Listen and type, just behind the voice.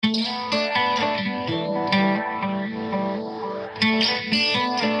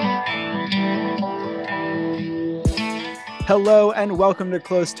Hello and welcome to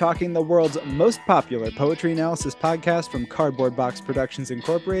Close Talking, the world's most popular poetry analysis podcast from Cardboard Box Productions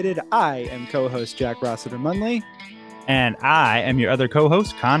Incorporated. I am co-host Jack Rossiter Munley. And I am your other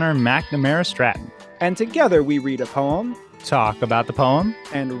co-host, Connor McNamara Stratton. And together we read a poem, talk about the poem,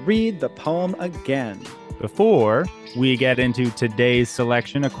 and read the poem again. Before we get into today's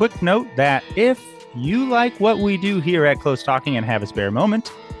selection, a quick note that if you like what we do here at Close Talking and have a spare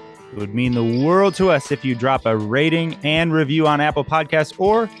moment, it would mean the world to us if you drop a rating and review on Apple Podcasts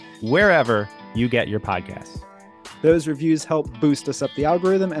or wherever you get your podcasts. Those reviews help boost us up the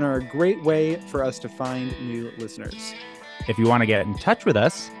algorithm and are a great way for us to find new listeners. If you want to get in touch with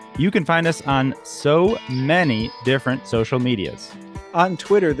us, you can find us on so many different social medias. On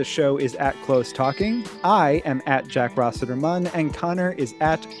Twitter, the show is at Close Talking. I am at Jack Rossiter Munn, and Connor is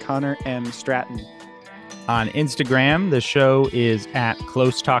at Connor M. Stratton. On Instagram, the show is at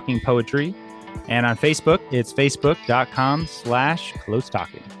Close Talking Poetry. And on Facebook, it's facebook.com/Close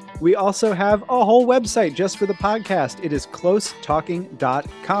Talking. We also have a whole website just for the podcast. It is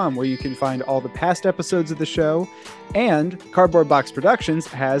closetalking.com, where you can find all the past episodes of the show. And Cardboard Box Productions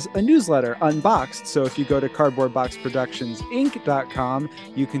has a newsletter, Unboxed. So if you go to cardboardboxproductionsinc.com,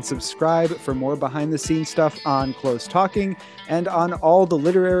 you can subscribe for more behind-the-scenes stuff on Close Talking and on all the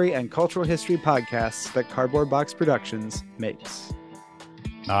literary and cultural history podcasts that Cardboard Box Productions makes.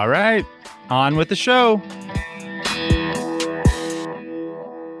 All right, on with the show.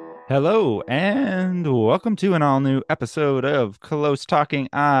 Hello, and welcome to an all-new episode of Close Talking.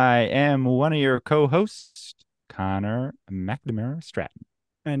 I am one of your co-hosts, Connor McNamara Stratton.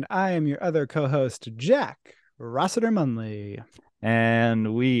 And I am your other co-host, Jack Rossiter Munley.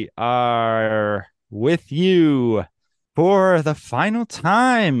 And we are with you for the final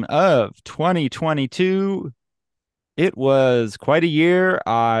time of 2022. It was quite a year.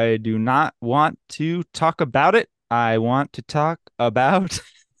 I do not want to talk about it. I want to talk about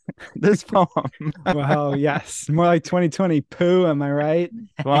this poem. Well, yes, more like 2020 poo, am I right?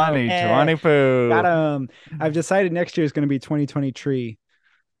 2020 poo. Got him. I've decided next year is going to be 2020 tree.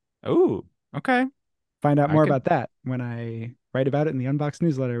 Oh, okay. Find out more about that when I write about it in the Unboxed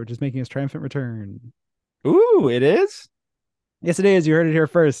newsletter, which is making its triumphant return. Ooh, it is? Yes, it is. You heard it here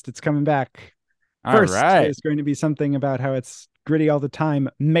first. It's coming back. First, all right. It's going to be something about how it's gritty all the time,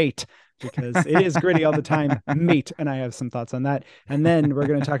 mate. Because it is gritty all the time, mate, and I have some thoughts on that. And then we're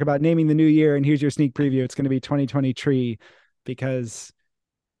going to talk about naming the new year, and here's your sneak preview. It's going to be 2020 tree, because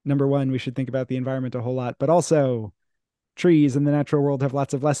number one, we should think about the environment a whole lot, but also trees in the natural world have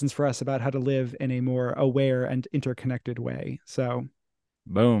lots of lessons for us about how to live in a more aware and interconnected way. So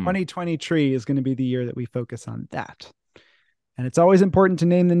boom, 2020 tree is going to be the year that we focus on that. And it's always important to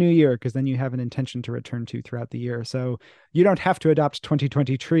name the new year, because then you have an intention to return to throughout the year. So you don't have to adopt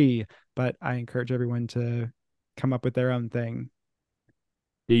 2020 tree, but I encourage everyone to come up with their own thing.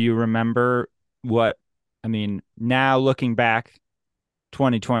 Do you remember now looking back,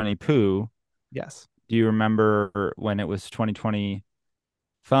 2020 poo? Yes. Do you remember when it was 2020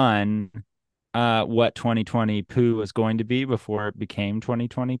 fun, what 2020 poo was going to be before it became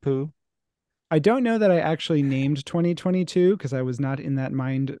 2020 poo? I don't know that I actually named 2022 because I was not in that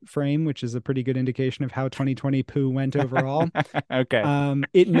mind frame, which is a pretty good indication of how 2020 poo went overall. Okay.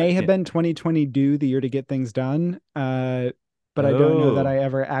 It may have been 2020 do, the year to get things done. But I don't know that I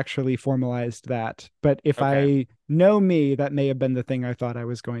ever actually formalized that. But if I know me, that may have been the thing I thought I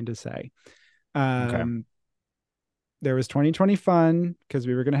was going to say. There was 2020 fun because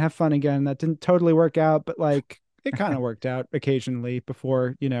we were going to have fun again. That didn't totally work out, but like it kind of worked out occasionally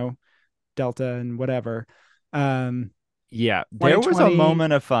before, Delta and whatever. Yeah, there was a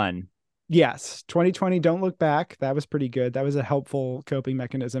moment of fun. Yes. 2020, don't look back. That was pretty good. That was a helpful coping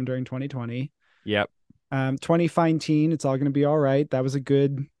mechanism during 2020. Yep. 20 fine teen, it's all going to be all right. That was a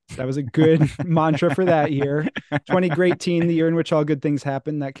good mantra for that year. 20 great teen, the year in which all good things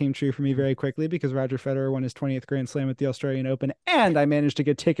happen. That came true for me very quickly because Roger Federer won his 20th Grand Slam at the Australian Open, and I managed to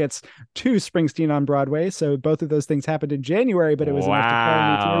get tickets to Springsteen on Broadway. So both of those things happened in January, but it was enough to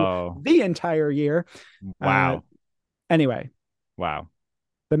carry me through the entire year. Wow. Anyway. Wow.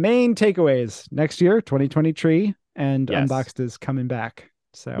 The main takeaways next year, 2020 tree, and yes. Unboxed is coming back.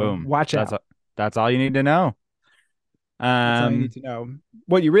 So boom. Watch out. That's all you need to know. That's all you need to know.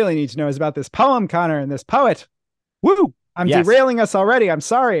 What you really need to know is about this poem, Connor, and this poet. Woo! I'm derailing us already. I'm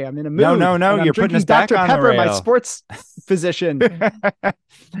sorry. I'm in a mood. No. You're putting us back on Pepper, the rail. My sports physician.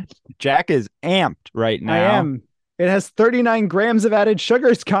 Jack is amped right now. I am. It has 39 grams of added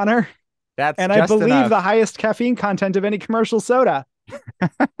sugars, Connor. And I believe the highest caffeine content of any commercial soda.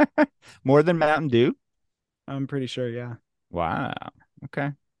 More than Mountain Dew? I'm pretty sure, yeah. Wow.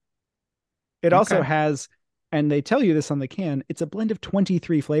 Okay. It also has and they tell you this on the can, it's a blend of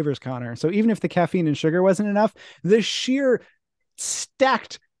 23 flavors, Connor. So even if the caffeine and sugar wasn't enough, the sheer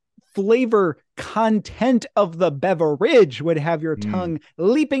stacked flavor content of the beverage would have your tongue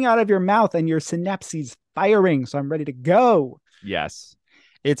leaping out of your mouth and your synapses firing. So I'm ready to go. Yes.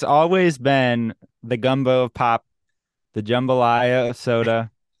 It's always been the gumbo of pop, the jambalaya of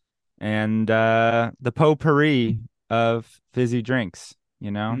soda, and the potpourri of fizzy drinks,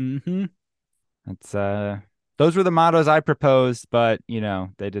 you know? Mm-hmm. It's those were the mottos I proposed, but you know,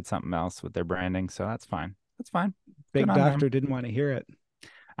 they did something else with their branding, so that's fine. That's fine. Good Big on Doctor them. didn't want to hear it.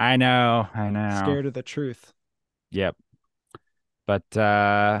 I know, I know. Scared of the truth. Yep. But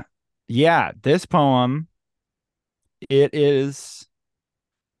yeah, this poem, it is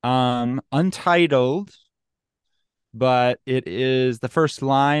untitled, but it is the first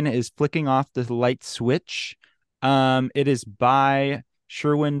line is flicking off the light switch. It is by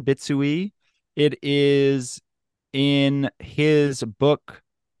Sherwin Bitsui. It is in his book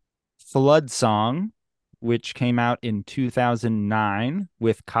Flood Song, which came out in 2009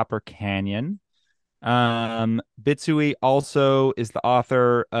 with Copper Canyon. Bitsui also is the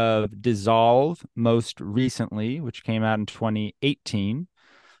author of Dissolve most recently, which came out in 2018,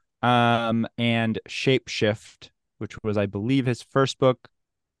 and Shapeshift, which was, I believe, his first book.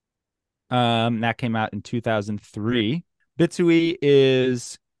 That came out in 2003. Bitsui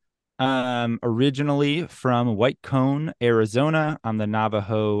is originally from White Cone, Arizona, on the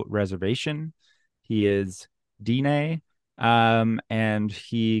Navajo reservation. He is Diné, and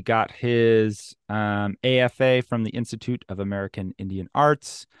he got his AFA from the Institute of American Indian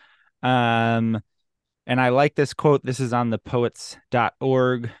Arts. And I like this quote. This is on the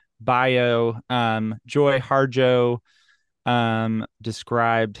poets.org bio. Joy Harjo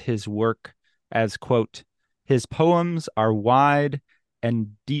described his work as, quote, his poems are wide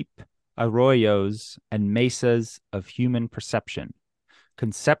and deep arroyos and mesas of human perception,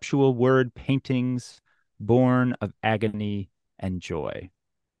 conceptual word paintings born of agony and joy,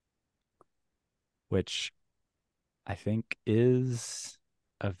 which I think is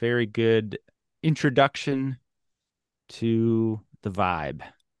a very good introduction to the vibe.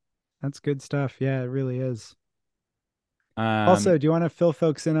 That's good stuff. Yeah, it really is. Um, Also, do you want to fill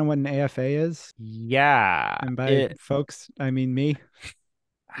folks in on what an AFA is? yeah, And by folks, I mean me.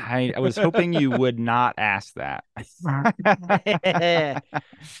 I was hoping you would not ask that. The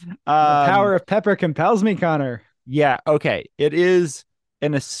power of pepper compels me, Connor. Yeah, okay. It is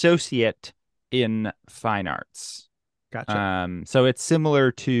an associate in fine arts. Gotcha. So it's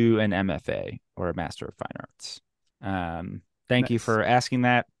similar to an MFA or a Master of Fine Arts. Thank you Nice. for asking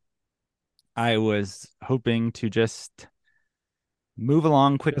that. I was hoping to just move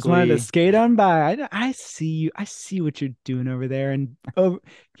along Just wanted to quickly. skate on by. I see you. I see what you're doing over there. And oh,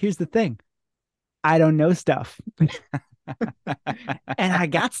 here's the thing. I don't know stuff. And I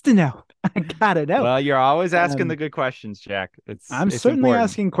got to know. I gotta know. Well, you're always asking Um, the good questions, Jack. I'm It's certainly important.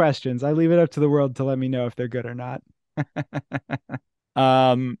 asking questions. I leave it up to the world to let me know if they're good or not.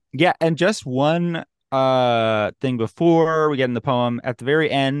 Yeah, and just one thing before we get in the poem, at the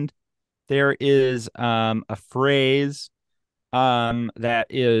very end, there is a phrase that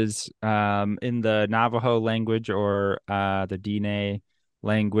is in the Navajo language or the Diné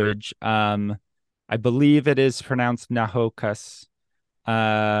language. I believe it is pronounced Nahokas,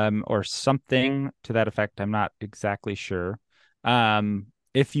 or something to that effect. I'm not exactly sure. Um,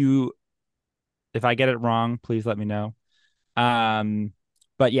 if you if I get it wrong, please let me know. Um,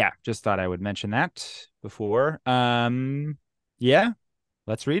 but yeah, just thought I would mention that before. Yeah,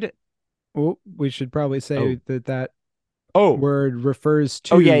 let's read it. Oh, we should probably say Oh, that oh, word refers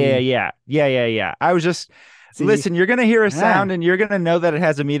oh, yeah, yeah, to. yeah, yeah, yeah, yeah. I was just See, listen. You're gonna hear a ah. sound, and you're gonna know that it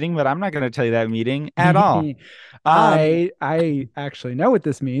has a meaning, but I'm not gonna tell you that meaning at all. Um, I actually know what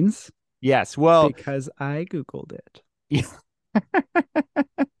this means yes. Well, because I Googled it.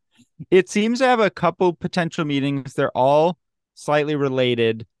 it seems to have a couple potential meanings. They're all slightly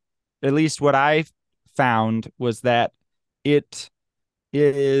related. At least what I found was that it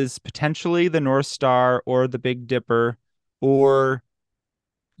is potentially the North Star or the Big Dipper or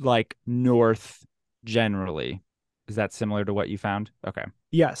like North generally. Is that similar to what you found? Okay.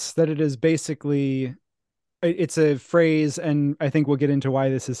 Yes, that it is basically it's a phrase, and I think we'll get into why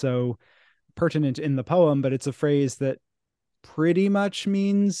this is so pertinent in the poem, but it's a phrase that pretty much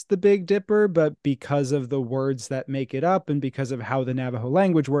means the Big Dipper, but because of the words that make it up and because of how the Navajo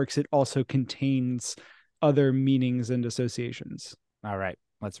language works, it also contains other meanings and associations. All right.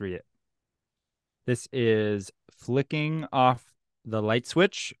 Let's read it. This is Flicking Off the Light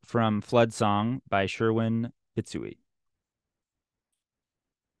Switch from Flood Song by Sherwin Bitsui.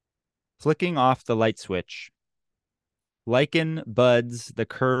 Flicking off the light switch, Lichen buds the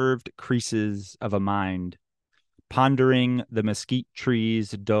curved creases of a mind, pondering the mesquite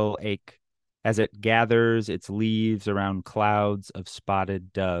tree's dull ache as it gathers its leaves around clouds of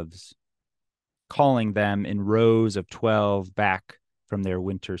spotted doves, calling them in rows of 12 back from their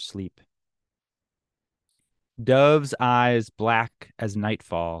winter sleep. Doves' eyes black as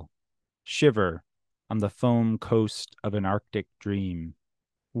nightfall shiver on the foam coast of an Arctic dream,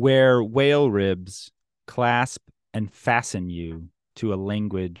 where whale ribs clasp and fasten you to a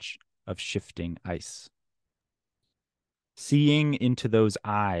language of shifting ice. Seeing into those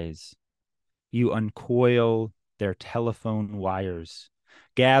eyes, you uncoil their telephone wires,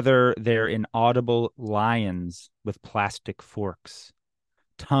 gather their inaudible lions with plastic forks,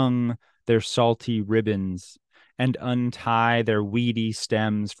 tongue their salty ribbons, and untie their weedy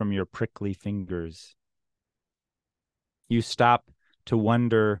stems from your prickly fingers. You stop to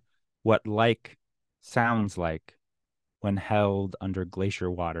wonder what like sounds like when held under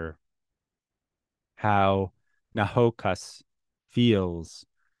glacier water, how Nahokas feels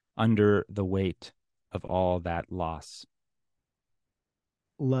under the weight of all that loss.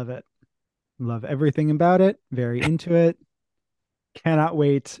 Love it. Love everything about it. Very into it. Cannot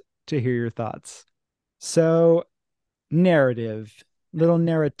wait to hear your thoughts. So, narrative, little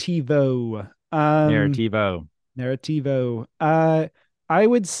narrativo. Narrativo. Narrativo. I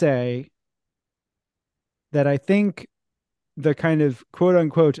would say that I think the kind of quote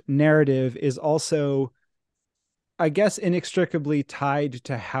unquote narrative is also, I guess, inextricably tied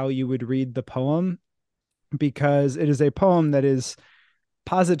to how you would read the poem, because it is a poem that is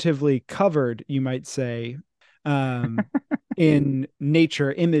positively covered, you might say, um, in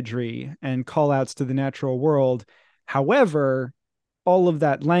nature imagery and call outs to the natural world. However, all of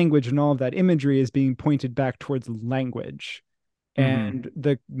that language and all of that imagery is being pointed back towards language. Mm-hmm. And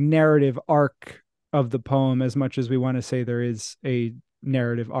the narrative arc of the poem, as much as we want to say there is a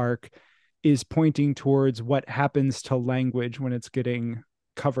narrative arc, is pointing towards what happens to language when it's getting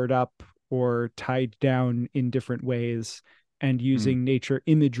covered up or tied down in different ways, and Mm. using nature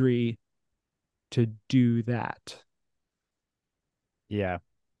imagery to do that. Yeah.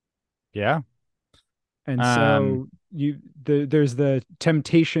 Yeah. And Um, so there's the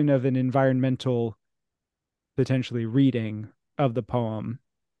temptation of an environmental potentially reading of the poem,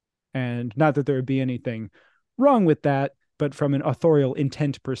 and not that there would be anything wrong with that, but from an authorial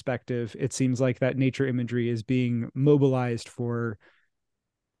intent perspective, it seems like that nature imagery is being mobilized for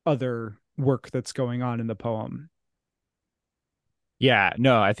other work that's going on in the poem. yeah,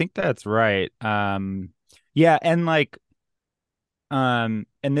 no, I think that's right. Yeah, and like and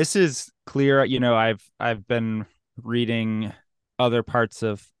this is clear, I've been reading other parts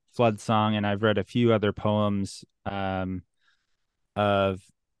of Flood Song, and I've read a few other poems of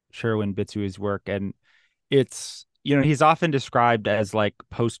Sherwin Bitsui's work, and it's, he's often described as like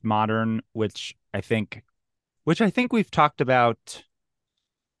postmodern, which I think we've talked about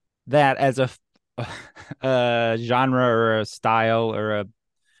that as a genre or a style or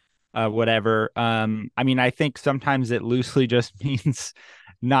a whatever. I mean, I think sometimes it loosely just means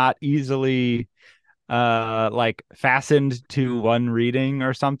not easily like fastened to one reading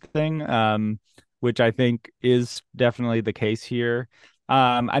or something, which I think is definitely the case here.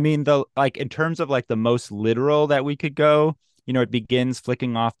 I mean, the like in terms of like the most literal that we could go, it begins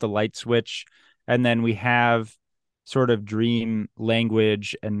flicking off the light switch, and then we have sort of dream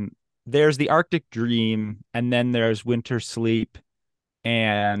language, and there's the Arctic dream, and then there's winter sleep,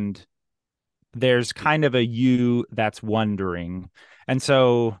 and there's kind of a you that's wondering. And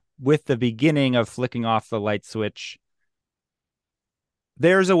so with the beginning of flicking off the light switch,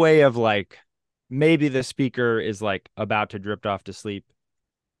 there's a way of like maybe the speaker is like about to drift off to sleep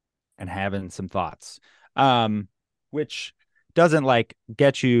and having some thoughts. Which doesn't like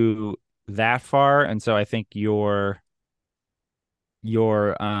get you that far. And so I think your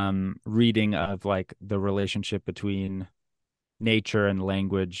reading of like the relationship between nature and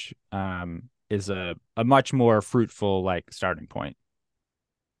language is a much more fruitful like starting point.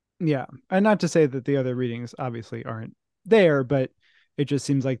 Yeah. And not to say that the other readings obviously aren't there, but it just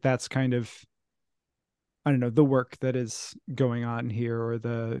seems like that's kind of, I don't know, the work that is going on here, or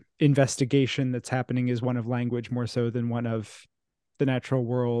the investigation that's happening, is one of language more so than one of the natural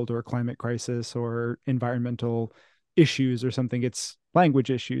world or climate crisis or environmental issues or something. It's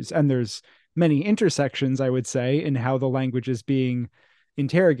language issues. And there's many intersections, I would say, in how the language is being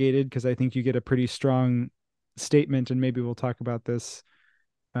interrogated, because I think you get a pretty strong statement, and maybe we'll talk about this.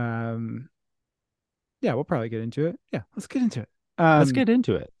 Um, yeah, we'll probably get into it. Yeah, let's get into it. Let's Um, get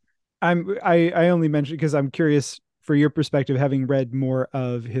into it. I only mentioned because I'm curious for your perspective, having read more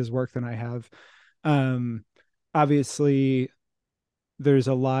of his work than I have. Um, obviously there's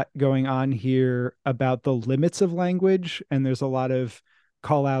a lot going on here about the limits of language, and there's a lot of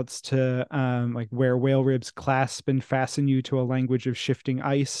call outs to like where whale ribs clasp and fasten you to a language of shifting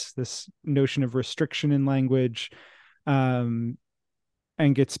ice, this notion of restriction in language, um,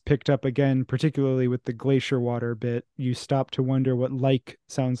 and gets picked up again, particularly with the glacier water bit. You stop to wonder what like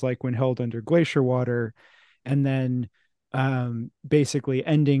sounds like when held under glacier water, and then basically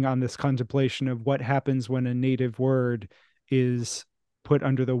ending on this contemplation of what happens when a native word is put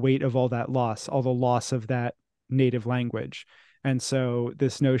under the weight of all that loss, all the loss of that native language. And so,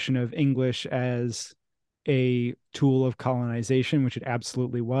 this notion of English as a tool of colonization, which it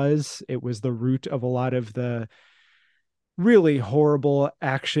absolutely was, it was the root of a lot of the really horrible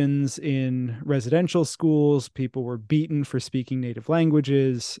actions in residential schools. People were beaten for speaking native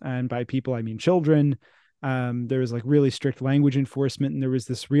languages, and by people I mean children. There was like really strict language enforcement, and there was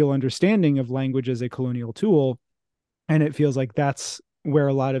this real understanding of language as a colonial tool. And it feels like that's where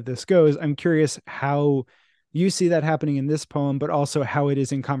a lot of this goes. I'm curious how you see that happening in this poem, but also how it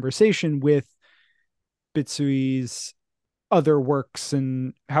is in conversation with Bitsui's other works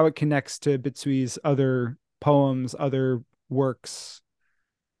and how it connects to Bitsui's other poems, other works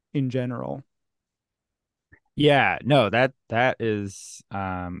in general. Yeah, no, that is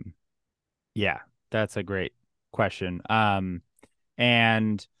yeah, that's a great question.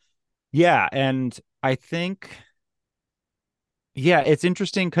 And yeah, and I think yeah, it's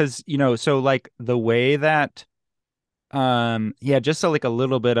interesting because, so like the way that yeah, just so like a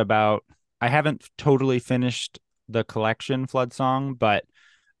little bit about I haven't totally finished the collection Flood Song, but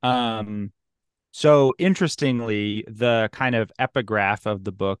um so interestingly, the kind of epigraph of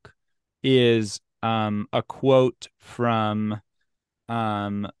the book is a quote from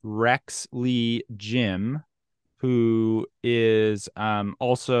Rex Lee Jim, who is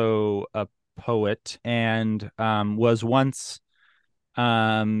also a poet and was once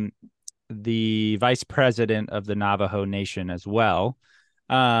um, the vice president of the Navajo Nation as well.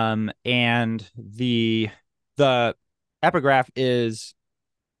 And the epigraph is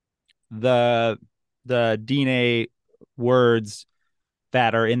the Dine words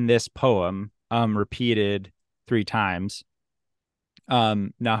that are in this poem repeated three times.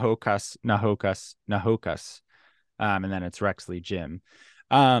 Nahokas, Nahokas, Nahokas. And then it's Rexley Jim.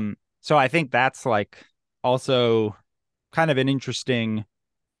 So I think that's like also kind of an interesting,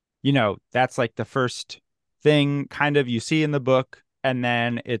 that's like the first thing kind of you see in the book, and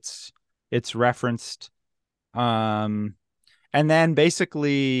then it's referenced. Um, and then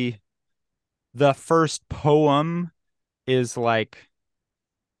basically the first poem is like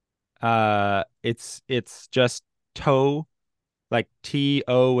it's just toe, like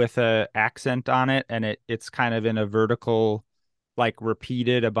TO with a accent on it, and it's kind of in a vertical, like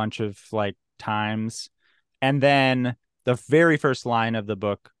repeated a bunch of like times. And then the very first line of the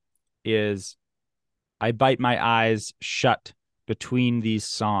book is I bite my eyes shut between these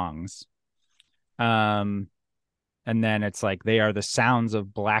songs. Um and then it's like they are the sounds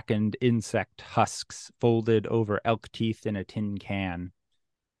of blackened insect husks folded over elk teeth in a tin can.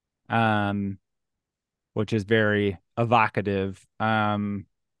 Um which is very evocative. To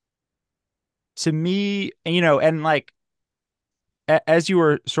me, and like as you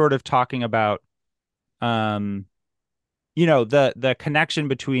were sort of talking about, um, the connection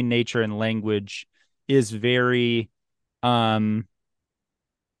between nature and language is very, um,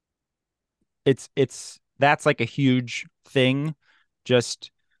 it's that's like a huge thing.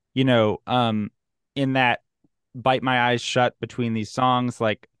 Just, you know, um, in that bite my eyes shut between these songs,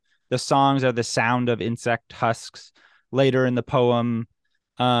 like the songs are the sound of insect husks. Later in the poem,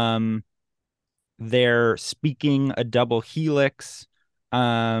 um, they're speaking a double helix,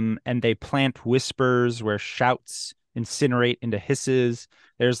 and they plant whispers where shouts incinerate into hisses.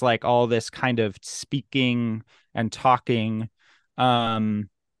 There's like all this kind of speaking and talking, um,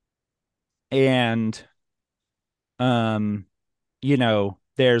 and um,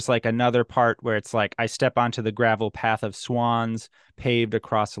 there's like another part where it's like I step onto the gravel path of swans paved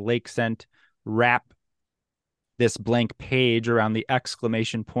across lake scent, wrap this blank page around the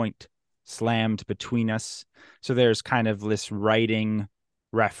exclamation point slammed between us. So there's kind of this writing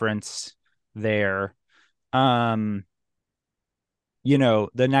reference there. Um,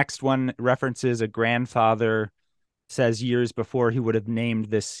 the next one references a grandfather says years before he would have named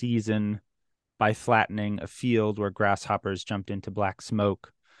this season by flattening a field where grasshoppers jumped into black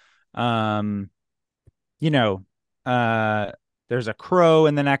smoke. Um, you know, uh, there's a crow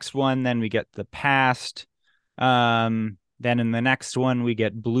in the next one, then we get the past. Then in the next one, we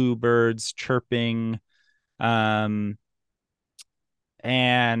get bluebirds chirping. And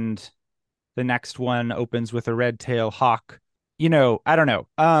The next one opens with a red-tailed hawk. I don't know.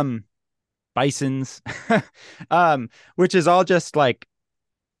 Bisons, which is all just like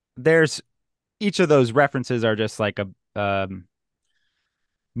there's each of those references are just like a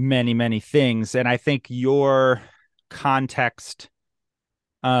many many things, and I think your context,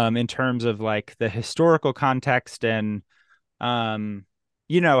 in terms of like the historical context and how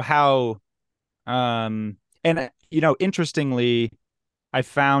and interestingly, I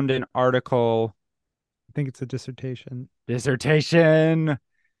found an article. I think it's a dissertation. Dissertation.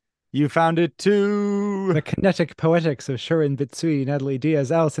 You found it too. The kinetic poetics of Sherwin Bitsui, Natalie Diaz,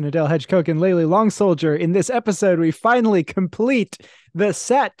 Allison Adele Hedgecock, and Layli Long Soldier. In this episode, we finally complete the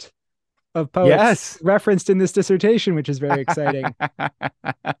set of poets referenced in this dissertation, which is very exciting.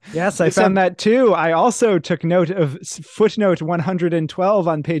 Yes, I found that too. I also took note of footnote 112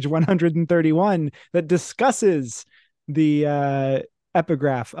 on page 131 that discusses the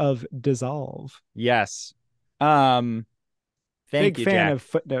epigraph of dissolve. Yes. Big fan Jack. of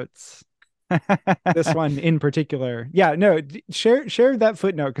footnotes. This one in particular. Yeah, no, share that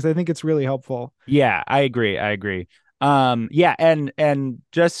footnote because I think it's really helpful. Yeah, I agree. Yeah, and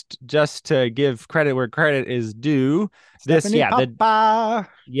just to give credit where credit is due, Stephanie Papa.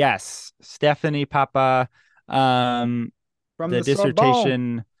 Stephanie Papa, from the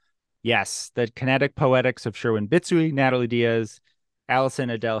dissertation. Sorbonne. Yes, the kinetic poetics of Sherwin Bitsui, Natalie Diaz, Allison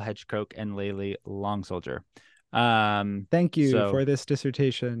Adele Hedgecock, and Layli Long Soldier. Thank you for this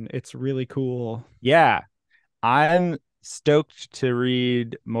dissertation. It's really cool. Yeah, I'm stoked to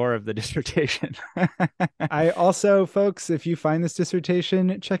read more of the dissertation. I also, folks, if you find this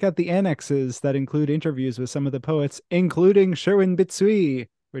dissertation, check out the annexes that include interviews with some of the poets, including Sherwin Bitsui,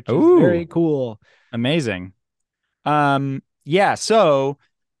 which is very cool. Amazing. Yeah, so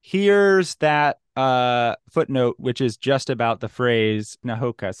here's that footnote, which is just about the phrase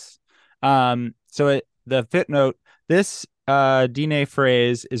Nahokas. The footnote, this Dine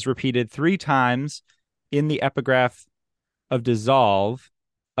phrase is repeated 3 times in the epigraph of Dissolve,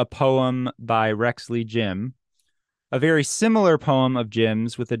 a poem by Rexley Jim. A very similar poem of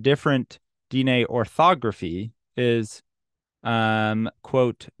Jim's with a different Dine orthography is,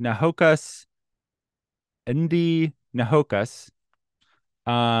 quote, Nahokas, Ndi Nahokas,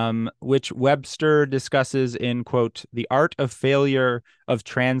 which Webster discusses in, quote, The Art of Failure of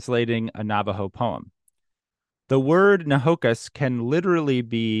Translating a Navajo Poem. The word Nahokas can literally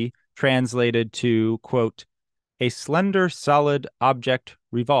be translated to, quote, a slender, solid object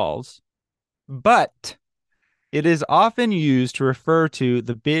revolves, but it is often used to refer to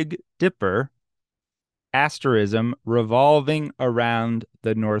the Big Dipper asterism revolving around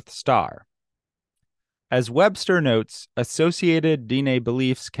the North Star. As Webster notes, associated Dine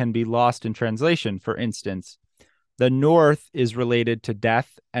beliefs can be lost in translation. For instance, the North is related to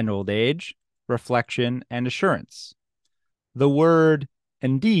death and old age, reflection, and assurance. The word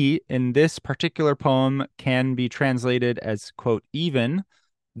Ndi in this particular poem can be translated as, quote, even,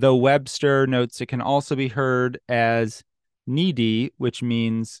 though Webster notes it can also be heard as Nidi, which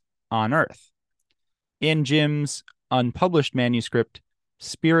means on earth. In Jim's unpublished manuscript,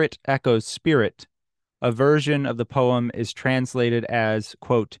 Spirit Echoes Spirit, a version of the poem is translated as,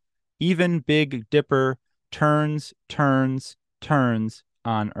 quote, even Big Dipper turns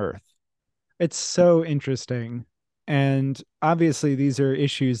on earth. It's so interesting. And obviously, these are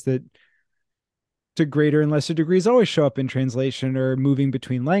issues that, to greater and lesser degrees, always show up in translation or moving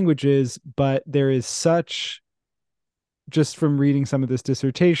between languages. But there is such, just from reading some of this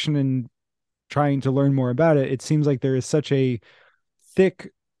dissertation and trying to learn more about it, it seems like there is such a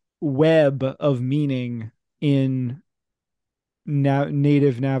thick web of meaning in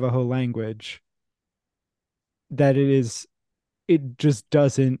native Navajo language that it just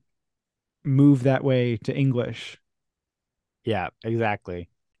doesn't move that way to English. Yeah, exactly.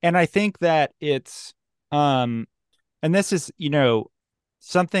 And I think that it's and this is,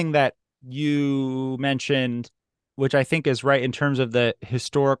 something that you mentioned, which I think is right in terms of the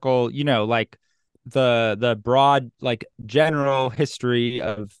historical, like the broad, like general history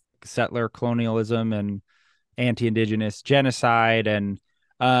of settler colonialism and anti-indigenous genocide, and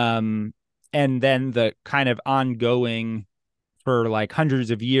then the kind of ongoing for like hundreds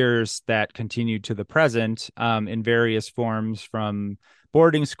of years that continued to the present, in various forms, from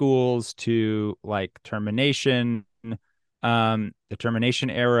boarding schools to like termination, the termination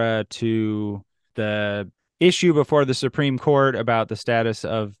era, to the issue before the Supreme Court about the status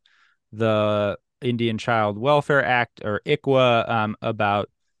of the Indian Child Welfare Act, or ICWA, about,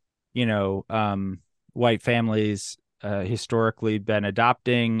 white families historically been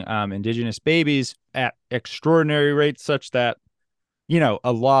adopting indigenous babies at extraordinary rates, such that,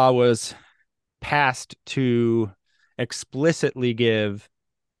 a law was past to explicitly give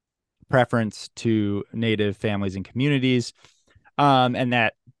preference to Native families and communities, and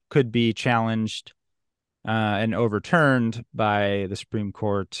that could be challenged and overturned by the Supreme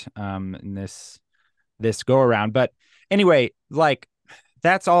Court in this go around. But anyway, like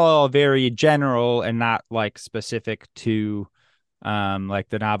that's all very general and not like specific to like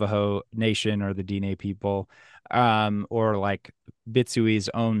the Navajo Nation or the Diné people, or like Bitsui's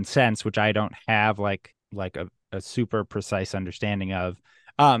own sense, which I don't have like a super precise understanding of.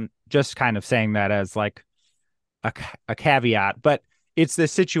 Just kind of saying that as like a caveat, but it's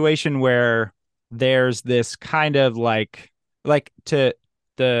this situation where there's this kind of like to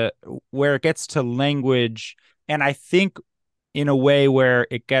the where it gets to language, and I think in a way where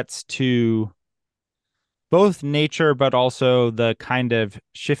it gets to both nature but also the kind of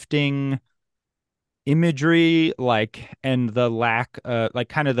shifting imagery, like, and the lack like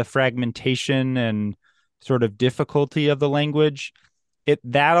kind of the fragmentation and sort of difficulty of the language.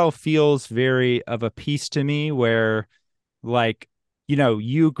 That all feels very of a piece to me, where like,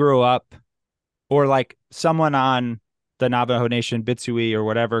 you grow up, or like someone on the Navajo Nation, Bitsui or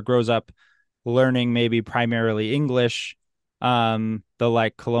whatever, grows up learning maybe primarily English, the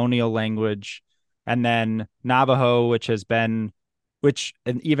like colonial language, and then Navajo, and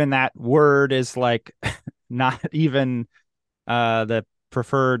even that word is like not even the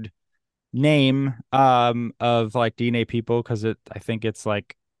preferred name of like DNA people, because I think it's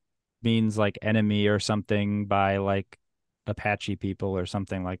like means like enemy or something by like Apache people or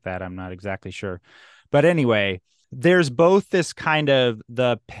something like that. I'm not exactly sure. But anyway, there's both this kind of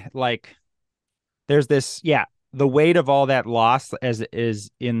like there's this, yeah, the weight of all that loss as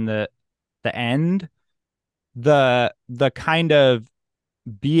is in the end, the kind of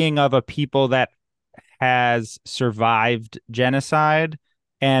being of a people that has survived genocide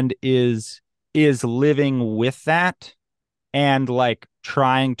and is living with that, and like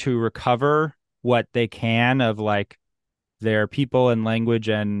trying to recover what they can of like their people and language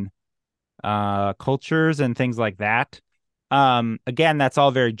and cultures and things like that. Again, that's all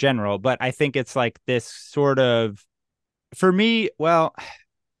very general, but I think it's like this sort of, for me, well,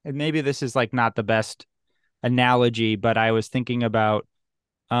 and maybe this is like not the best analogy, but I was thinking about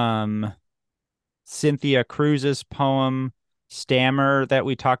um Cynthia Cruz's poem Stammer that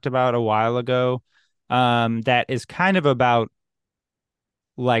we talked about a while ago, that is kind of about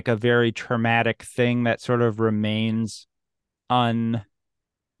like a very traumatic thing that sort of remains unnamed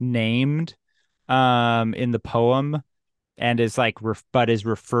in the poem, and is like but is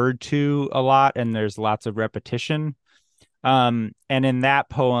referred to a lot, and there's lots of repetition. And in that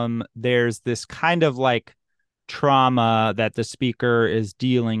poem there's this kind of like trauma that the speaker is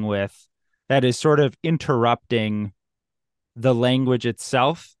dealing with that is sort of interrupting the language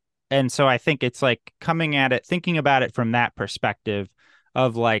itself. And so I think it's like coming at it, thinking about it from that perspective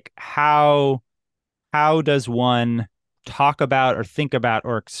of like how does one talk about or think about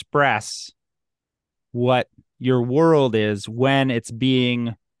or express what your world is when it's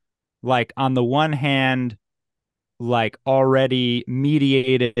being, like, on the one hand, like already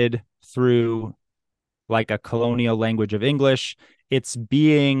mediated through like a colonial language of English. It's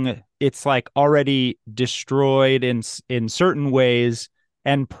like already destroyed in certain ways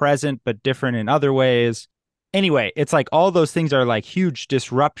and present but different in other ways. Anyway, it's like all those things are like huge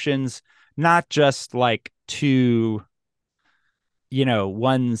disruptions, not just like to,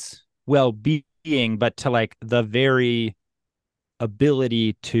 one's well-being, but to like the very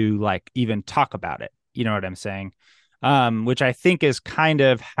ability to like even talk about it. You know what I'm saying? Which I think is kind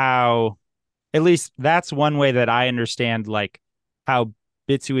of how, at least that's one way that I understand like how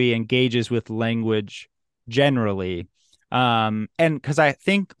Bitsui engages with language generally. And because I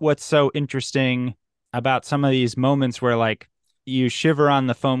think what's so interesting about some of these moments where like you shiver on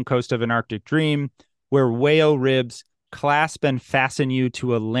the foam coast of an Arctic dream, where whale ribs clasp and fasten you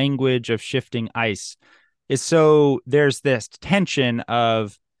to a language of shifting ice, is so there's this tension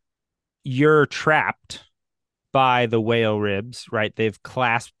of you're trapped by the whale ribs, right? They've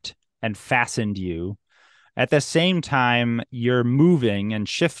clasped and fastened you. At the same time, you're moving and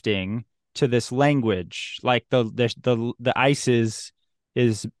shifting to this language, like the ice is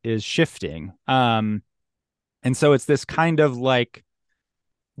shifting. And so it's this kind of like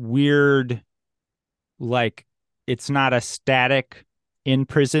weird, like it's not a static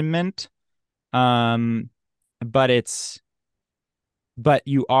imprisonment, um, but but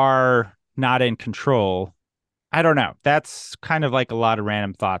you are not in control. I don't know. That's kind of like a lot of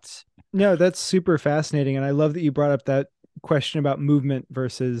random thoughts. No, that's super fascinating. And I love that you brought up that question about movement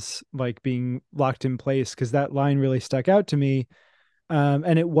versus like being locked in place, because that line really stuck out to me.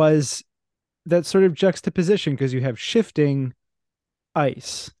 And it was that sort of juxtaposition, because you have shifting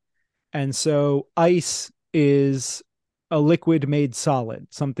ice. And so ice is a liquid made solid,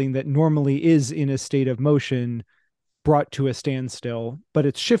 something that normally is in a state of motion brought to a standstill, but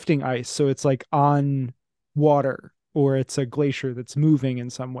it's shifting ice. So it's like on water, or it's a glacier that's moving in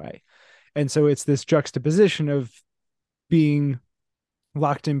some way. And so it's this juxtaposition of being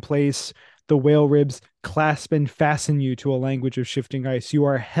locked in place. The whale ribs clasp and fasten you to a language of shifting ice. You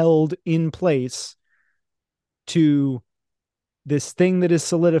are held in place to this thing that is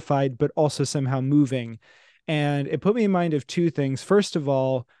solidified, but also somehow moving. And it put me in mind of two things. First of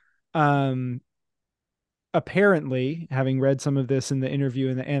all, um, apparently, having read some of this in the interview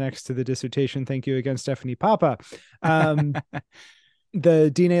in the annex to the dissertation, thank you again, Stephanie Papa, the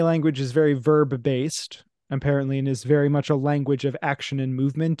Diné language is very verb based, apparently, and is very much a language of action and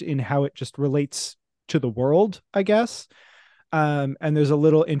movement in how it just relates to the world, I guess. And there's a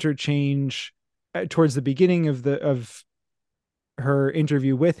little interchange towards the beginning of her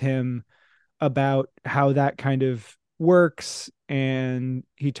interview with him about how that kind of works. And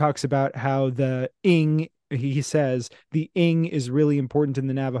he talks about how the ing, he says the ing is really important in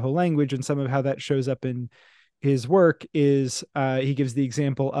the Navajo language, and some of how that shows up in his work is he gives the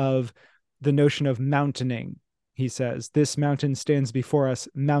example of the notion of mountaining. He says, this mountain stands before us,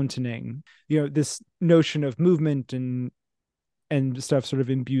 mountaining. This notion of movement and stuff sort of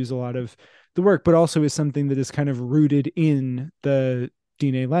imbues a lot of the work, but also is something that is kind of rooted in the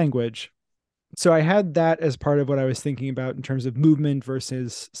Diné language. So I had that as part of what I was thinking about in terms of movement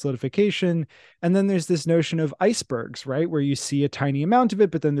versus solidification. And then there's this notion of icebergs, right? Where you see a tiny amount of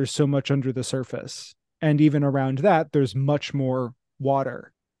it, but then there's so much under the surface. And even around that, there's much more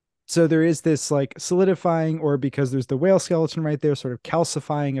water. So there is this like solidifying, or because there's the whale skeleton right there, sort of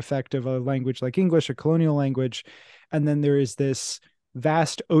calcifying effect of a language like English, a colonial language. And then there is this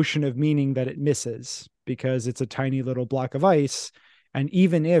vast ocean of meaning that it misses because it's a tiny little block of ice. And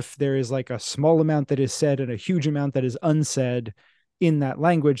even if there is like a small amount that is said and a huge amount that is unsaid in that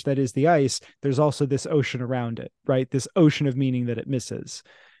language that is the ice, there's also this ocean around it, right? This ocean of meaning that it misses.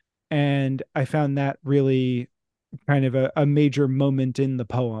 And I found that really kind of a major moment in the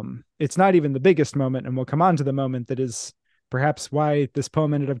poem. It's not even the biggest moment, and we'll come on to the moment that is perhaps why this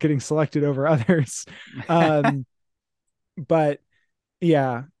poem ended up getting selected over others. But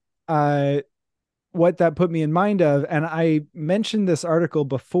yeah, what that put me in mind of, and I mentioned this article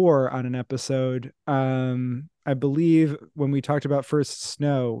before on an episode, I believe when we talked about First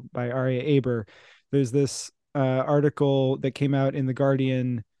Snow by Aria Aber, there's this article that came out in The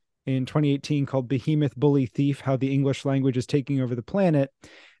Guardian in 2018 called Behemoth Bully Thief, How the English Language is Taking Over the Planet.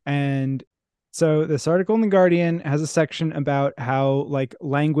 And so this article in The Guardian has a section about how like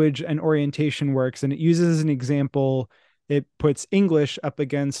language and orientation works, and it uses as an example, it puts English up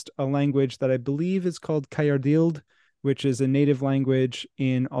against a language that I believe is called Kayardild, which is a native language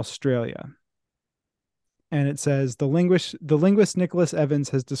in Australia. And it says the linguist Nicholas Evans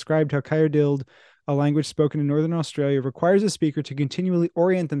has described how Kayardild, a language spoken in Northern Australia, requires a speaker to continually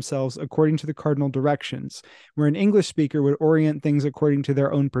orient themselves according to the cardinal directions, where an English speaker would orient things according to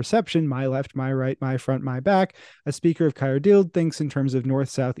their own perception, my left, my right, my front, my back. A speaker of Kayardild thinks in terms of north,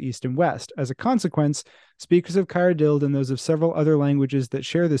 south, east, and west. As a consequence, speakers of Kayardild and those of several other languages that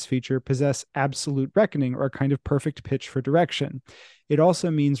share this feature possess absolute reckoning, or a kind of perfect pitch for direction. It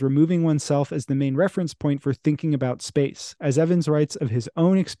also means removing oneself as the main reference point for thinking about space. As Evans writes of his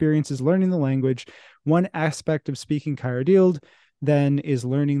own experiences learning the language, one aspect of speaking Kayardild then is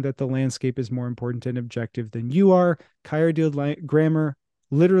learning that the landscape is more important and objective than you are. Kayardild grammar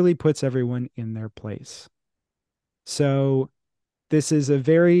literally puts everyone in their place. So this is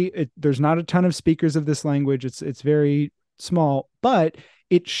there's not a ton of speakers of this language. It's very small, but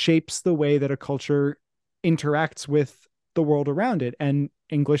it shapes the way that a culture interacts with the world around it. And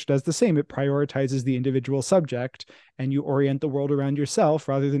English does the same. It prioritizes the individual subject, and you orient the world around yourself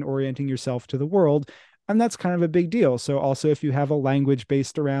rather than orienting yourself to the world. And that's kind of a big deal. So also, if you have a language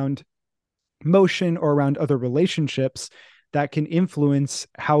based around motion or around other relationships, that can influence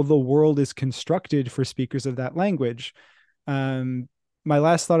how the world is constructed for speakers of that language. My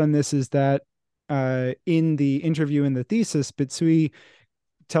last thought on this is that in the interview in the thesis, Bitsui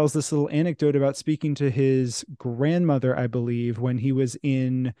tells this little anecdote about speaking to his grandmother, I believe, when he was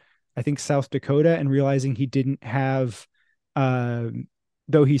in, I think, South Dakota, and realizing he didn't have,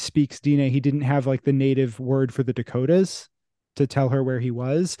 though he speaks Diné, he didn't have like the native word for the Dakotas to tell her where he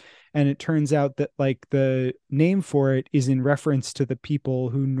was. And it turns out that like the name for it is in reference to the people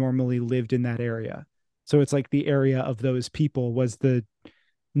who normally lived in that area. So it's like the area of those people was the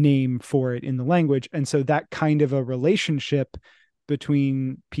name for it in the language. And so that kind of a relationship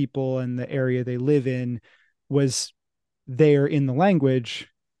between people and the area they live in was there in the language.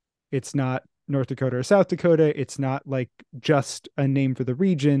 It's not North Dakota or South Dakota. It's not like just a name for the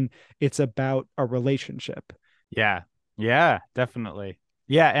region. It's about a relationship. Yeah. Yeah, definitely.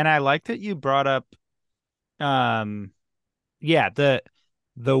 Yeah, and I like that you brought up um yeah, the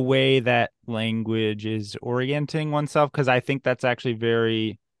way that language is orienting oneself, because I think that's actually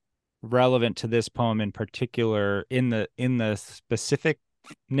very relevant to this poem in particular, in the specificity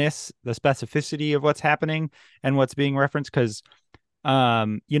of what's happening and what's being referenced. Because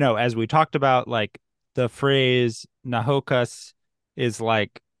as we talked about, like the phrase Nahokas is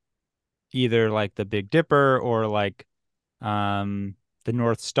like either like the Big Dipper or like um the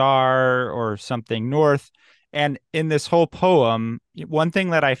North Star or something north. And in this whole poem, one thing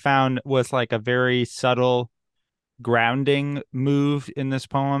that I found was like a very subtle grounding move in this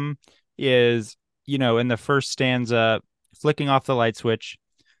poem is, in the first stanza, flicking off the light switch.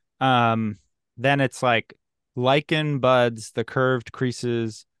 Um, then it's like lichen buds the curved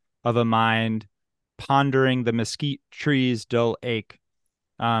creases of a mind, pondering the mesquite tree's dull ache,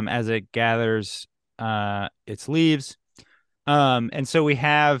 as it gathers its leaves. And so we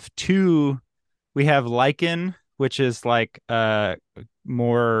have lichen, which is like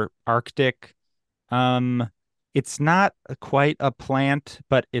more Arctic. Um, it's not quite a plant,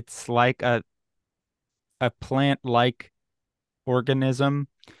 but it's like a plant-like organism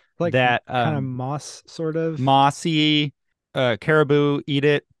Like that kind of moss sort of. mossy, caribou eat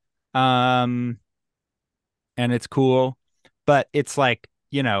it. Um, and it's cool, but it's like,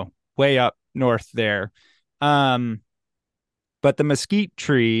 way up north there. Um, but the mesquite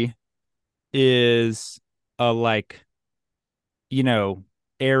tree is a like, you know,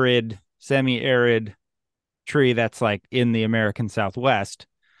 arid, semi-arid tree that's like in the American Southwest.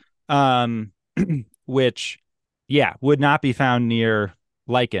 Um, which, yeah, would not be found near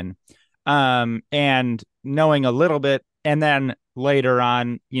lichen. And knowing a little bit, and then later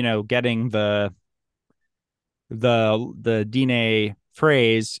on, getting the Dine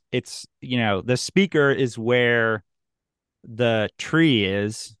phrase, it's, the speaker is where the tree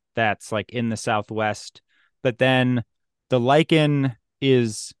is that's like in the Southwest, but then the lichen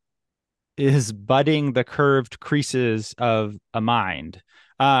is budding the curved creases of a mind.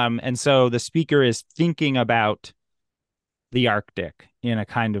 And so the speaker is thinking about the Arctic in a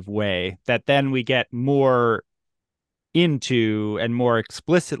kind of way that then we get more into and more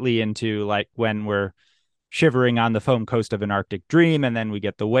explicitly into, like when we're shivering on the foam coast of an Arctic dream, and then we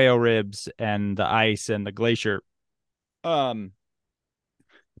get the whale ribs and the ice and the glacier. Um,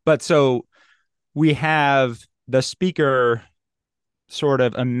 but so we have the speaker sort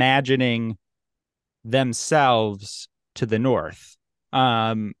of imagining themselves to the north.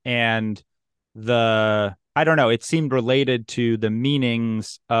 And I don't know, it seemed related to the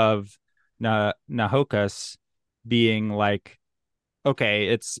meanings of Nahokas being like, okay,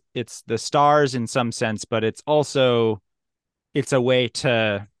 it's the stars in some sense, but it's a way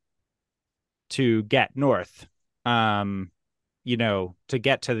to get north. Um, to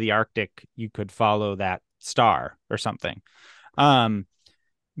get to the Arctic, you could follow that star or something. Um,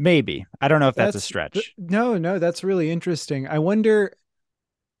 Maybe. I don't know if that's a stretch. No, no, that's really interesting. I wonder,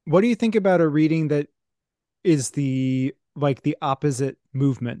 what do you think about a reading that is the like the opposite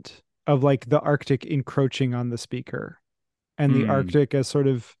movement of like the Arctic encroaching on the speaker and the Mm, Arctic as sort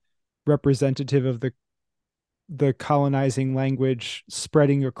of representative of the colonizing language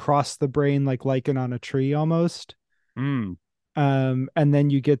spreading across the brain like lichen on a tree almost. mm, And then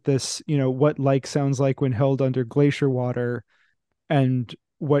you get this, what like sounds like when held under glacier water, and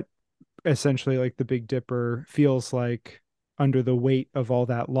what essentially like the Big Dipper feels like under the weight of all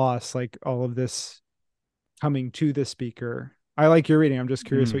that loss, like all of this coming to the speaker. I like your reading. I'm just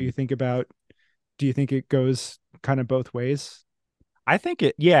curious what you mm. think about. Do you think it goes kind of both ways? I think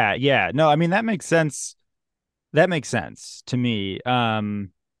yeah, yeah. No, I mean, that makes sense. That makes sense to me.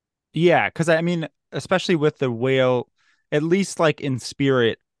 Yeah, because I mean, especially with the whale, at least like in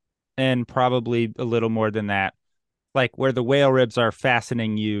spirit, and probably a little more than that, like where the whale ribs are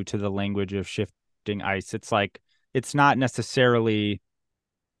fastening you to the language of shifting ice. It's like it's not necessarily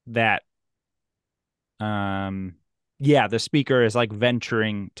that um yeah, the speaker is like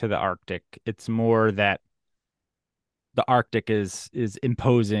venturing to the Arctic. It's more that the Arctic is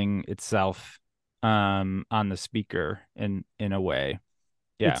imposing itself on the speaker in a way.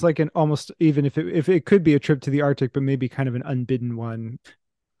 Yeah. It's like an almost, even if it could be a trip to the Arctic, but maybe kind of an unbidden one.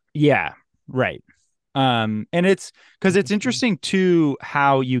 Yeah, right. And it's because it's interesting too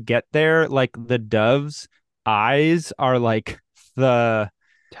how you get there. Like the dove's eyes are like the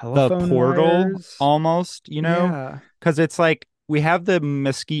Telephone portal wires. almost, Yeah. because it's like we have the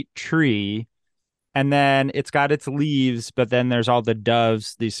mesquite tree, and then it's got its leaves, but then there's all the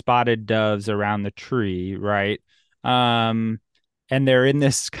doves, these spotted doves around the tree, right? Um, and they're in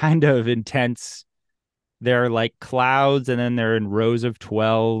this kind of intense, they're like clouds, and then they're in rows of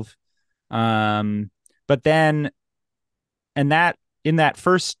 12. Um, but then, and that in that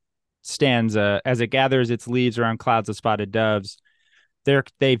first stanza, as it gathers its leaves around clouds of spotted doves,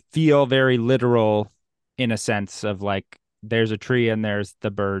 they feel very literal in a sense of like there's a tree and there's the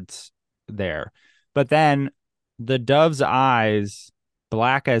birds there. But then the dove's eyes,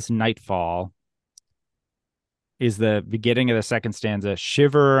 black as nightfall, is the beginning of the second stanza.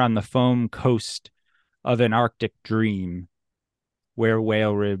 Shiver on the foam coast of an Arctic dream, where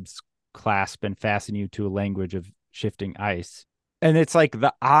whale ribs clasp and fasten you to a language of shifting ice. And it's like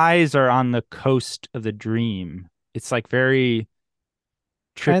the eyes are on the coast of the dream. It's like very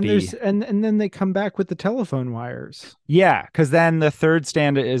And trippy. and then they come back with the telephone wires. Yeah, because then the third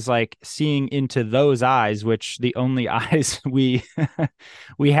stanza is like seeing into those eyes, which the only eyes we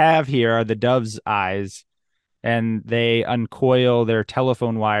have here are the dove's eyes, and they uncoil their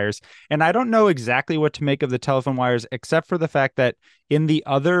telephone wires. And I don't know exactly what to make of the telephone wires, except for the fact that in the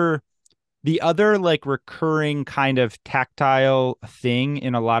other like recurring kind of tactile thing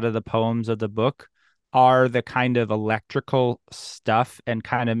in a lot of the poems of the book are the kind of electrical stuff and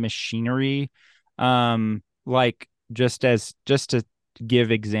kind of machinery. Like just to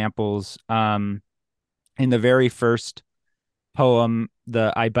give examples, in the very first poem,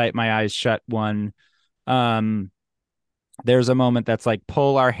 the I bite my eyes shut one, um, there's a moment that's like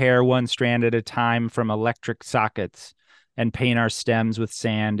pull our hair one strand at a time from electric sockets and paint our stems with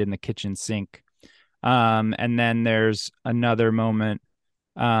sand in the kitchen sink. And then there's another moment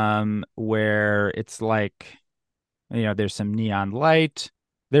where it's like, there's some neon light.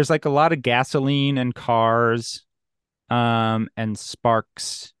 There's like a lot of gasoline and cars, and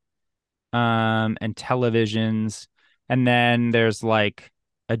sparks, and televisions. And then there's like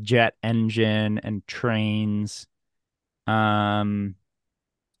a jet engine and trains, um,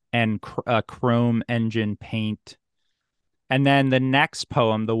 and chrome engine paint. And then the next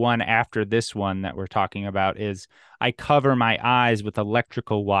poem, the one after this one that we're talking about, is I cover my eyes with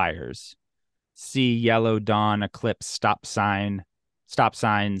electrical wires. See yellow dawn eclipse stop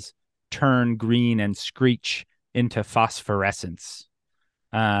signs turn green and screech into phosphorescence,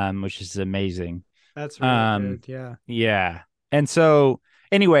 which is amazing. That's really Um, good. Yeah. yeah. And so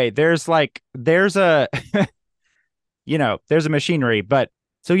anyway, there's a there's a machinery, but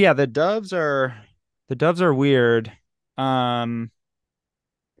so yeah, the doves are weird. Um,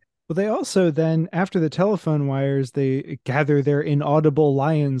 Well, they also then, after the telephone wires, they gather their inaudible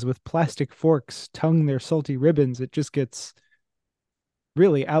lions with plastic forks, tongue their salty ribbons. It just gets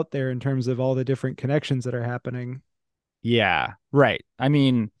really out there in terms of all the different connections that are happening. yeah, right. I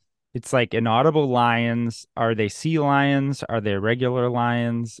mean, it's like inaudible lions. Are they sea lions? Are they regular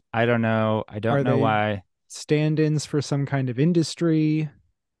lions? I don't know. I don't Are know they why. stand ins for some kind of industry?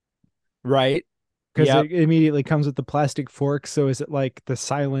 Right. Because Yep. it immediately comes with the plastic forks. So is it like the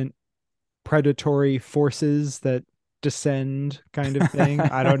silent predatory forces that descend kind of thing?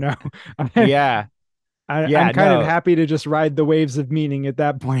 I don't know. Yeah. I'm Yeah, kind of no. happy to just ride the waves of meaning at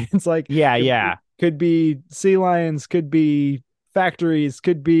that point. It's like Yeah, it yeah. could be sea lions, could be factories,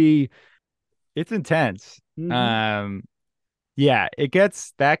 could be. It's intense. Mhm. Um, yeah,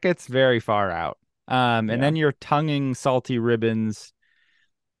 that gets very far out. And Yeah. then you're tonguing salty ribbons,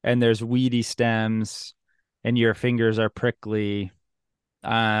 and there's weedy stems, and your fingers are prickly.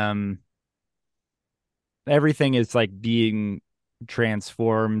 Um, Everything is like being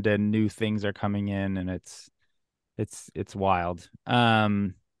transformed, and new things are coming in, and it's wild.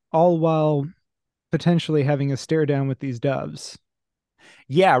 All while potentially having a stare down with these doves.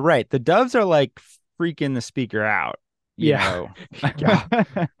 Yeah, right. The doves are like freaking the speaker out, you Yeah. know. Yeah.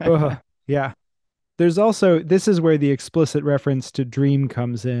 Ugh. Yeah. There's also, this is where the explicit reference to dream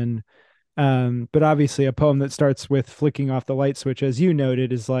comes in. But obviously a poem that starts with flicking off the light switch, as you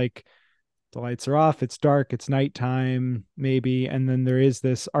noted, is like the lights are off, it's dark, it's nighttime, maybe, and then there is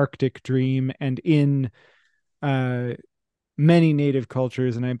this Arctic dream. And in uh many native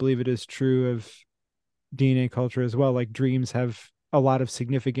cultures, and I believe it is true of DNA culture as well, like dreams have a lot of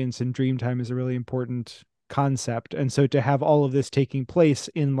significance and dream time is a really important concept. And so to have all of this taking place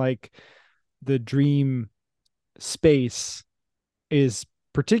in like the dream space is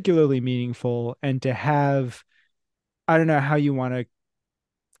particularly meaningful. And to have, I don't know how you want to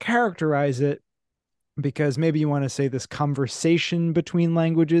characterize it, because maybe you want to say this conversation between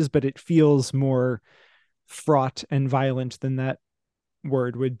languages, but it feels more fraught and violent than that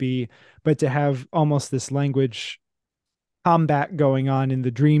word would be. But to have almost this language combat going on in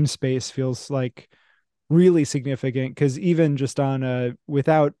the dream space feels like really significant, because even just on a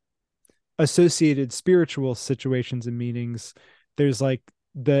without associated spiritual situations and meanings, there's like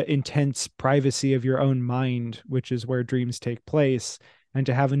the intense privacy of your own mind, which is where dreams take place. And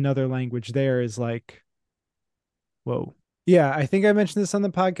to have another language there is like, whoa. Yeah, I think I mentioned this on the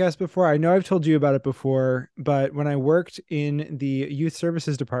podcast before. I know I've told you about it before, but when I worked in the youth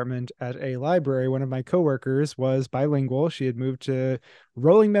services department at a library, one of my coworkers was bilingual. She had moved to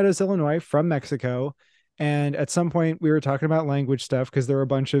Rolling Meadows, Illinois from Mexico. And at some point, we were talking about language stuff because there were a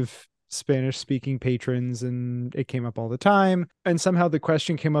bunch of Spanish speaking patrons and it came up all the time. And somehow the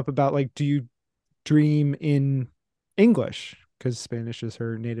question came up about, like, do you dream in English? Because Spanish is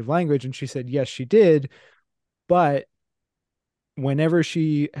her native language. And she said, yes, she did. But whenever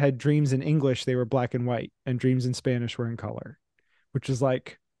she had dreams in English, they were black and white, and dreams in Spanish were in color, which is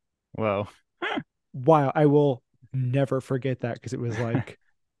like, Whoa. wow, I will never forget that, because it was like,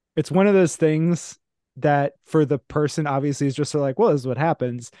 it's one of those things that for the person obviously is just sort of like, well, this is what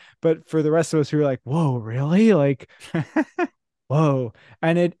happens. But for the rest of us who are like, whoa, really? Like, whoa.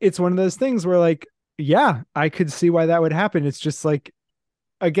 And it's one of those things where like, yeah, I could see why that would happen. It's just like,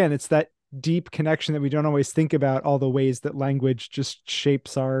 again, it's that deep connection that we don't always think about, all the ways that language just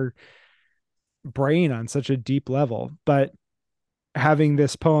shapes our brain on such a deep level. But having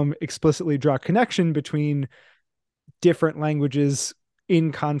this poem explicitly draw connection between different languages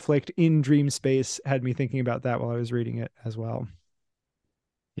in conflict in dream space had me thinking about that while I was reading it as well.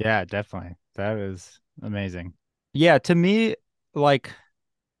 Yeah, definitely. That is amazing. Yeah, to me, like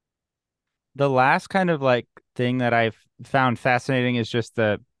the last kind of like thing that I've found fascinating is just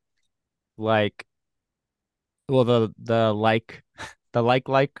the like well the like the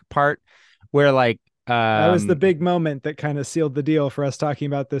like part where like That was the big moment that kind of sealed the deal for us talking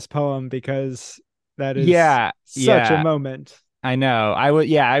about this poem, because that is yeah, such a yeah, moment. I know.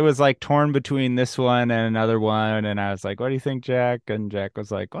 I was like torn between this one and another one and I was like, "What do you think, Jack?" And Jack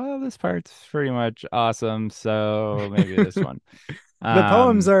was like, "Well, this part's pretty much awesome, so maybe this one." The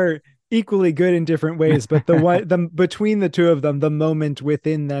poems Um are equally good in different ways, but the between the two of them, the moment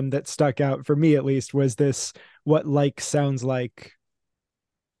within them that stuck out for me at least was this, what like sounds like.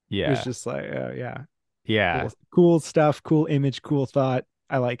 It was yeah. just like, yeah, Yeah. cool stuff, cool image, cool thought.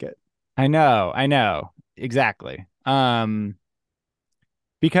 I like it. I know. I know. Exactly. Because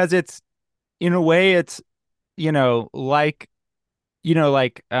it's in a way it's like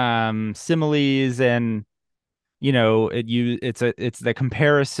similes and it's the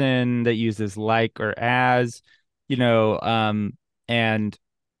comparison that uses like or as you know and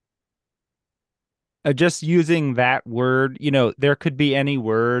just using that word, there could be any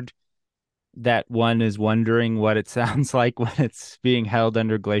word that one is wondering what it sounds like when it's being held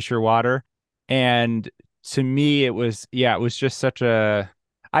under glacier water. And to me, it was just such a,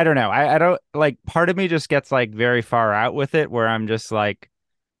 I don't know. I don't like, part of me just gets like very far out with it where I'm just like,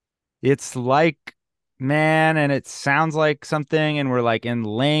 it's like, man, and it sounds like something, and we're like in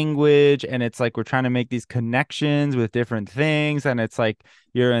language, and it's like we're trying to make these connections with different things. And it's like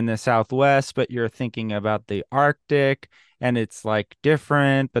you're in the Southwest, but you're thinking about the Arctic, and it's like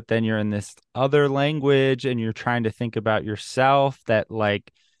different, but then you're in this other language and you're trying to think about yourself that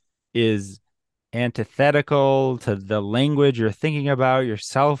like is antithetical to the language you're thinking about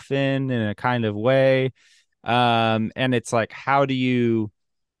yourself in a kind of way. And it's like, how do you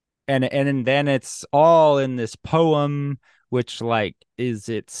and then it's all in this poem, which like is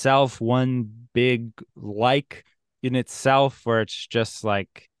itself one big like in itself, where it's just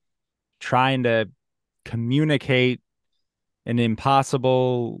like trying to communicate an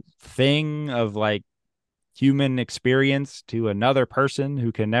impossible thing of like human experience to another person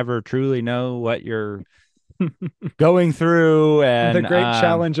who can never truly know what you're going through. The And great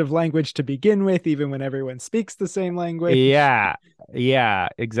challenge of language to begin with, even when everyone speaks the same language. yeah, yeah,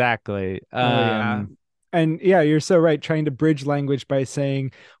 exactly. Oh, yeah. And yeah, you're so right. Trying to bridge language by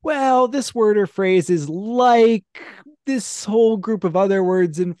saying, well, this word or phrase is like this whole group of other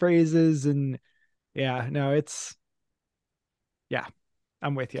words and phrases. And yeah, no, yeah,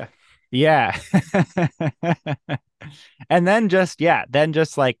 I'm with you. Yeah. And then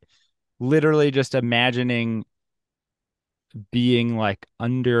just like literally just imagining being like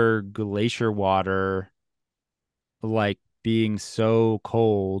under glacier water, like being so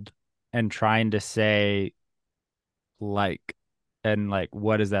cold and trying to say like, and like,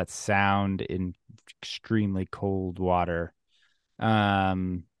 what does that sound in extremely cold water?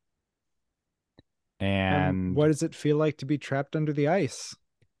 Um, And what and does it feel like to be trapped under the ice?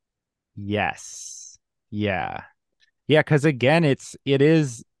 yes, yeah, yeah, because again, it's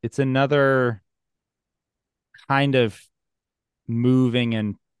another kind of moving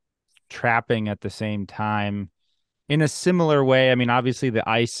and trapping at the same time in a similar way. I mean, obviously the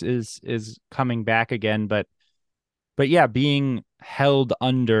ice is coming back again, but yeah, being held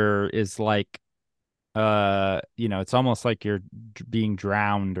under is like it's almost like you're being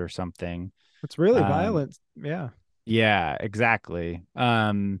drowned or something. It's really Um violent. Yeah. yeah, exactly.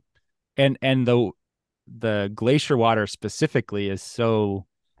 And the glacier water specifically is so,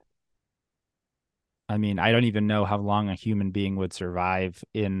 I mean, I don't even know how long a human being would survive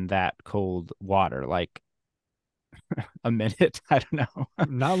in that cold water. Like a minute. I don't know.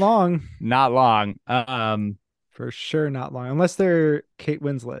 Not long. Not long. For sure, not long. Unless they're Kate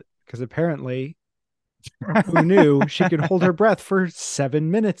Winslet, because apparently, who knew she could hold her breath for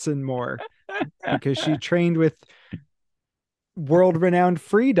 7 minutes and more because she trained with world-renowned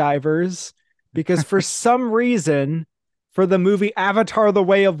free divers. Because for some reason, for the movie Avatar: The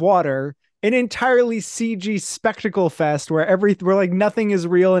Way of Water, an entirely CG spectacle fest where like nothing is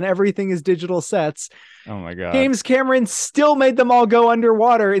real and everything is digital sets, Oh my God. James Cameron still made them all go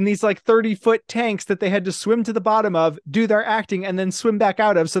underwater in these like 30-foot tanks that they had to swim to the bottom of, do their acting, and then swim back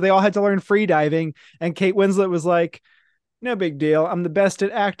out of. So they all had to learn free diving. And Kate Winslet was like, no big deal. I'm the best at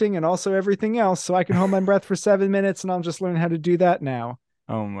acting and also everything else. So I can hold my breath for 7 minutes and I'll just learn how to do that now.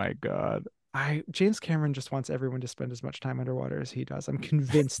 Oh my God. James Cameron just wants everyone to spend as much time underwater as he does. I'm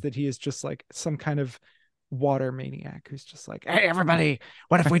convinced that he is just like some kind of water maniac who's just like, hey, everybody,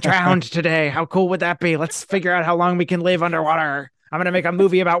 what if we drowned today? How cool would that be? Let's figure out how long we can live underwater. I'm going to make a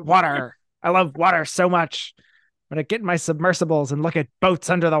movie about water. I love water so much. I'm going to get in my submersibles and look at boats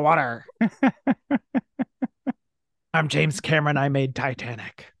under the water. I'm James Cameron. I made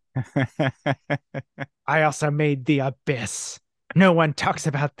Titanic. I also made The Abyss. No one talks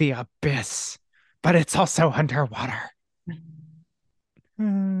about The Abyss, but it's also underwater.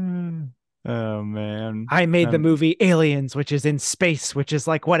 Oh man. I made the movie Aliens, which is in space, which is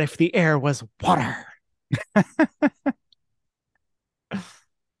like, what if the air was water?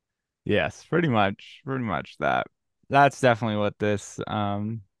 Yes, pretty much that. That's definitely what this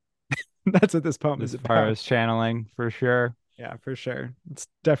That's what this poem is as far about. as channeling for sure. Yeah, for sure. It's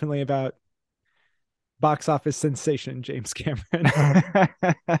definitely about box office sensation, James Cameron.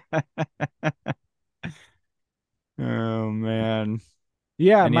 Oh man.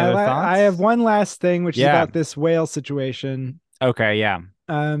 Yeah, Any other I have thoughts? one last thing, which is Yeah. about this whale situation. Okay, yeah.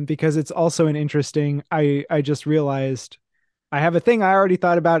 Because it's also an interesting. I just realized I have a thing I already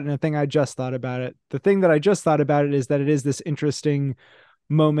thought about and a thing I just thought about it. The thing that I just thought about it is that it is this interesting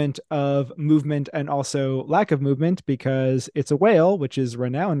moment of movement and also lack of movement because it's a whale, which is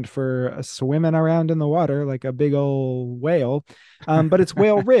renowned for swimming around in the water like a big old whale. But it's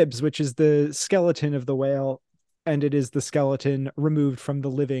whale ribs, which is the skeleton of the whale, and it is the skeleton removed from the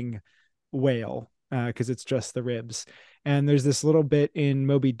living whale because it's just the ribs. And there's this little bit in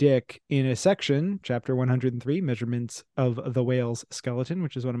Moby Dick in a section, chapter 103, Measurements of the Whale's Skeleton,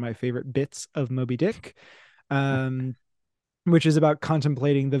 which is one of my favorite bits of Moby Dick. Which is about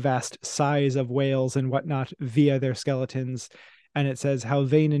contemplating the vast size of whales and whatnot via their skeletons. And it says, how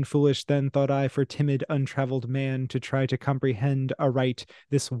vain and foolish then thought I for timid, untraveled man to try to comprehend aright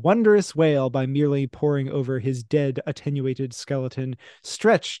this wondrous whale by merely poring over his dead, attenuated skeleton,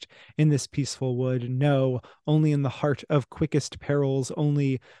 stretched in this peaceful wood. No, only in the heart of quickest perils,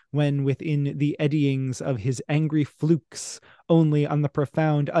 only when within the eddyings of his angry flukes, only on the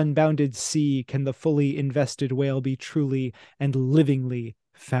profound, unbounded sea can the fully invested whale be truly and livingly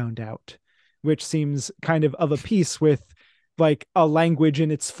found out. Which seems kind of a piece with like a language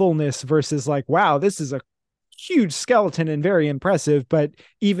in its fullness versus like, wow, this is a huge skeleton and very impressive. But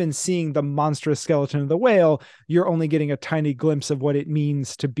even seeing the monstrous skeleton of the whale, you're only getting a tiny glimpse of what it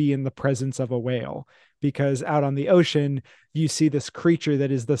means to be in the presence of a whale. Because out on the ocean, you see this creature that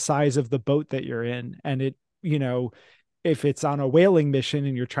is the size of the boat that you're in. And it, if it's on a whaling mission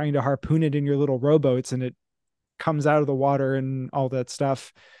and you're trying to harpoon it in your little rowboats and it comes out of the water and all that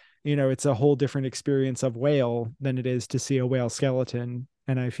stuff, it's a whole different experience of whale than it is to see a whale skeleton.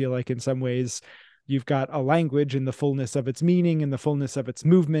 And I feel like in some ways you've got a language in the fullness of its meaning and the fullness of its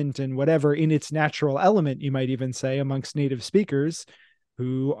movement and whatever in its natural element, you might even say, amongst native speakers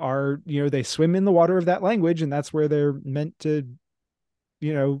who are, they swim in the water of that language and that's where they're meant to,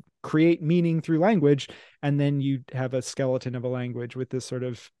 create meaning through language. And then you have a skeleton of a language with this sort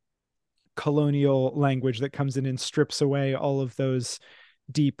of colonial language that comes in and strips away all of those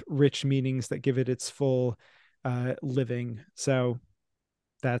deep, rich meanings that give it its full living. So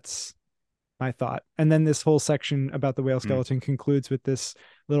that's my thought. And then this whole section about the whale skeleton concludes with this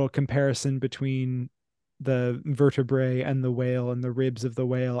little comparison between the vertebrae and the whale and the ribs of the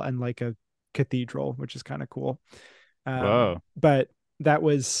whale and like a cathedral, which is kind of cool. Whoa. But that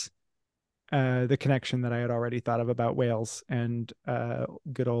was the connection that I had already thought of about whales and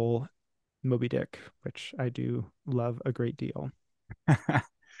good old Moby Dick, which I do love a great deal.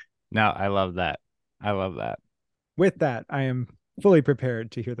 No, I love that. I love that. With that, I am fully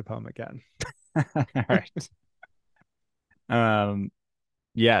prepared to hear the poem again. All right.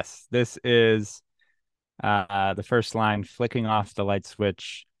 Yes, this is the first line, Flicking Off the Light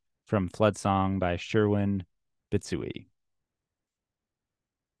Switch, from Flood Song by Sherwin Bitsui.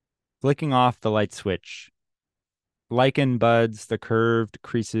 Flicking off the light switch. Lichen buds the curved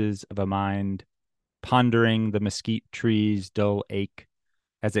creases of a mind, pondering the mesquite tree's dull ache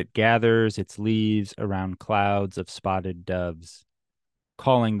as it gathers its leaves around clouds of spotted doves,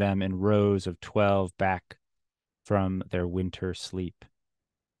 calling them in rows of 12 back from their winter sleep.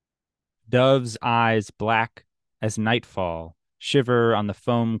 Doves' eyes black as nightfall shiver on the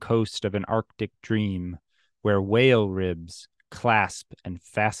foam coast of an Arctic dream, where whale ribs clasp and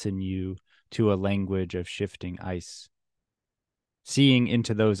fasten you to a language of shifting ice. Seeing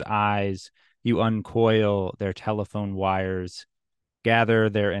into those eyes, you uncoil their telephone wires, gather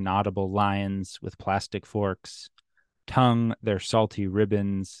their inaudible lines with plastic forks, tongue their salty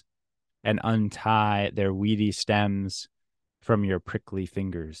ribbons, and untie their weedy stems from your prickly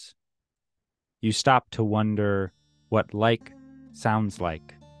fingers. You stop to wonder what like sounds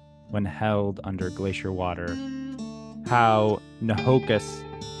like when held under glacier water, how Nahokus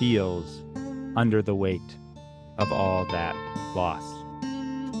feels under the weight of all that loss.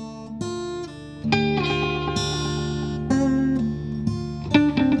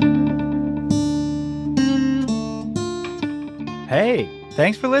 Hey,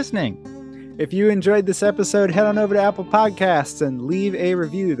 thanks for listening. If you enjoyed this episode, head on over to Apple Podcasts and leave a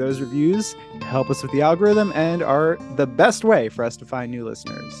review. Those reviews help us with the algorithm and are the best way for us to find new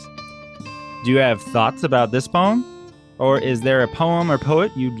listeners. Do you have thoughts about this poem? Or is there a poem or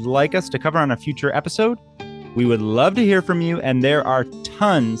poet you'd like us to cover on a future episode? We would love to hear from you, and there are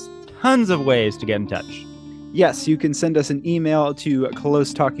tons of ways to get in touch. Yes, you can send us an email to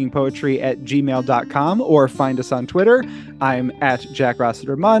closetalkingpoetry@gmail.com or find us on Twitter. I'm at Jack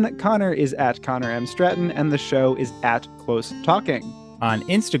Rossiter Munn, Connor is at Connor M. Stratton, and the show is at Close Talking. On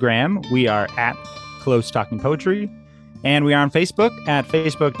Instagram, we are at Close Talking Poetry, and we are on Facebook at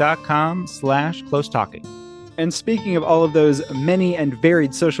facebook.com/closetalking. And speaking of all of those many and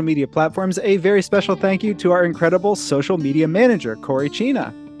varied social media platforms, a very special thank you to our incredible social media manager, Corey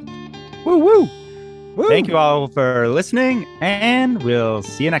Chena. Woo woo! Woo. Thank you all for listening, and we'll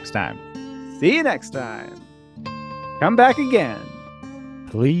see you next time. See you next time. Come back again.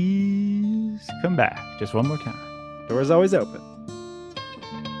 Please come back. Just one more time. Door's always open.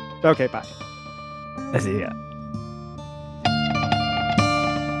 Okay, bye. See ya.